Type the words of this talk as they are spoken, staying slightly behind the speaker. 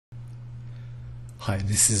Hi,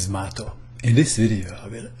 this is Mato. In this video I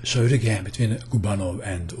will show you the game between Gubanov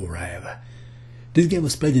and Uraev. This game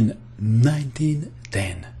was played in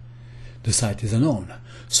 1910. The site is unknown,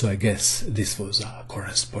 so I guess this was a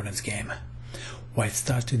correspondence game. White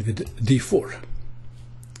started with d4,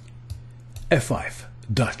 f5,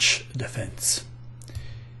 Dutch defense,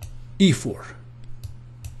 e4,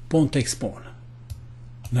 pawn takes pawn,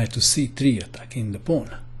 knight to c3 attacking the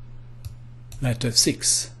pawn, knight to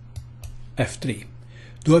f6, f3.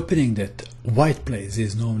 The opening that white plays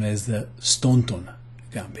is known as the Staunton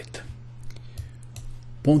Gambit.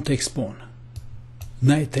 Pawn takes pawn,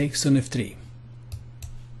 knight takes on f3,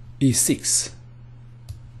 e6,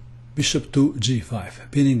 bishop to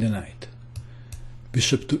g5, pinning the knight,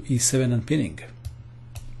 bishop to e7 and pinning,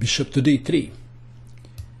 bishop to d3,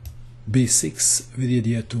 b6 with the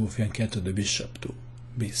idea to fianchetto the bishop to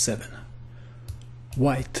b7.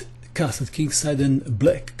 White castled kingside and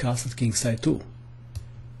black castled kingside too.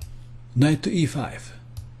 Knight to e5,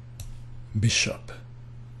 bishop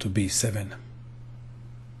to b7.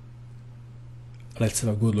 Let's have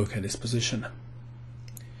a good look at this position.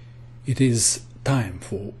 It is time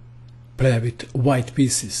for player with white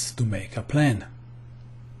pieces to make a plan.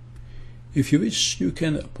 If you wish, you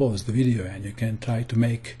can pause the video and you can try to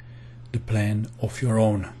make the plan of your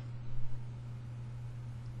own.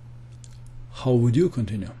 How would you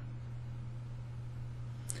continue?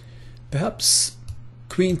 Perhaps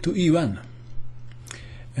queen to e1,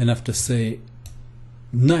 and after, say,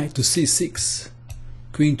 knight to c6,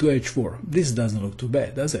 queen to h4. This doesn't look too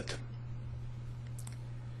bad, does it?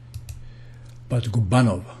 But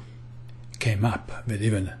Gubanov came up with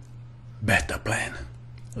even better plan.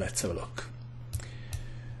 Let's have a look.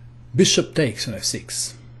 Bishop takes on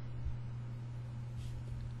f6.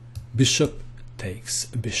 Bishop takes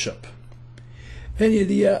bishop. Any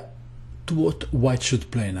idea to what white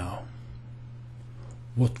should play now?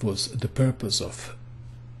 What was the purpose of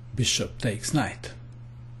bishop takes knight?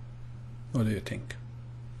 What do you think?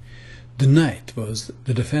 The knight was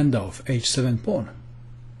the defender of h7 pawn.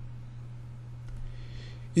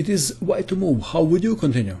 It is white to move. How would you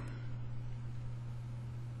continue?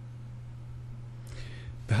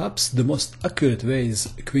 Perhaps the most accurate way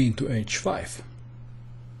is queen to h5.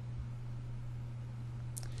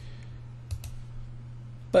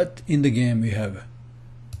 But in the game we have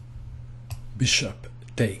bishop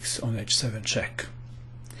takes on h7 check.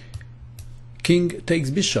 King takes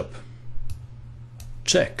bishop.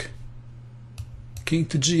 Check. King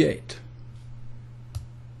to g8.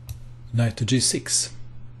 Knight to g6.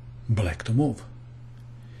 Black to move.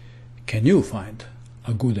 Can you find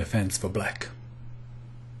a good defense for black?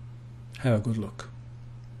 Have a good look.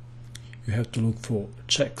 You have to look for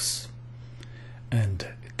checks and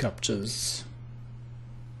captures.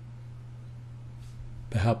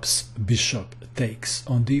 Perhaps bishop takes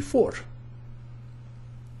on d4.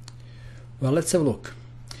 Well, let's have a look.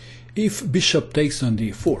 If bishop takes on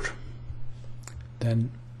d4,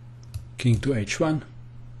 then king to h1,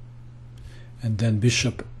 and then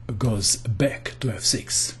bishop goes back to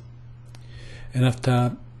f6. And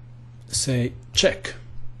after, say, check,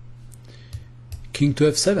 king to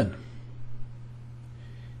f7,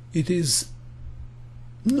 it is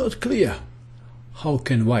not clear how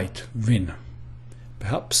can white win.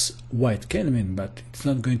 Perhaps white can win, but it's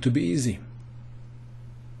not going to be easy.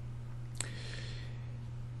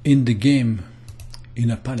 In the game, in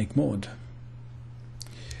a panic mode,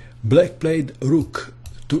 black played rook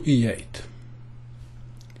to e8.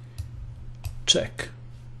 Check.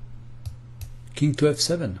 King to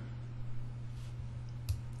f7.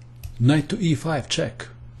 Knight to e5, check.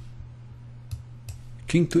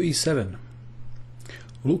 King to e7.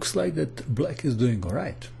 Looks like that black is doing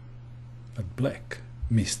alright, but black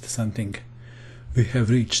missed something. We have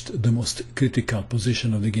reached the most critical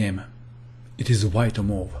position of the game. It is white to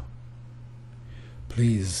move.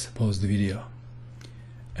 Please pause the video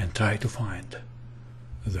and try to find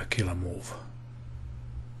the killer move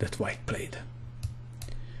that white played.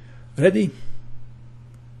 Ready?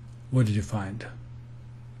 What did you find?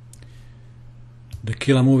 The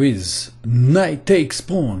killer move is knight takes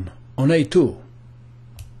pawn on a2.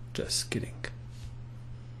 Just kidding.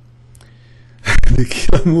 The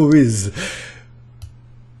killer move is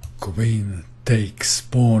queen takes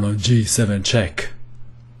pawn on g7 check.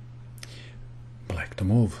 Black to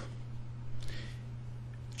move.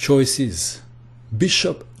 Choice is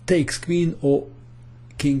bishop takes queen or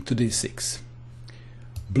king to d6.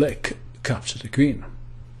 Black capture the queen.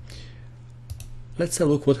 Let's have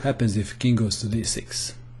a look what happens if king goes to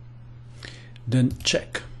d6. Then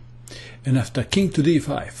check. And after king to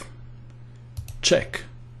d5, check.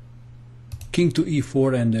 King to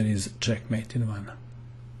e4, and there is checkmate in one.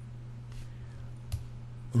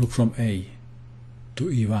 Rook from a to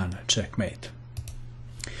e1, checkmate.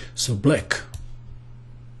 So black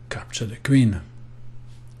capture the queen.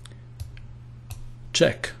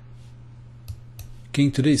 Check.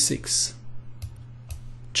 King to d6.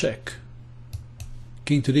 Check.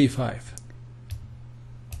 King to d5.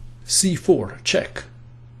 c4, check.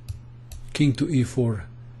 King to e4,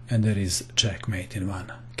 and there is checkmate in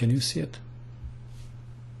one. Can you see it?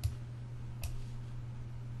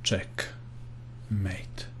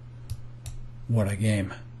 Checkmate. What a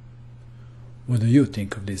game. What do you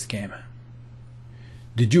think of this game?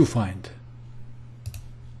 Did you find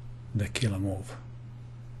the killer move?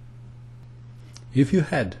 If you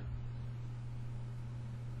had,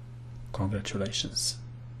 congratulations.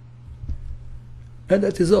 And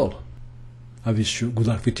that is all. I wish you good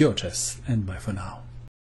luck with your chess, and bye for now.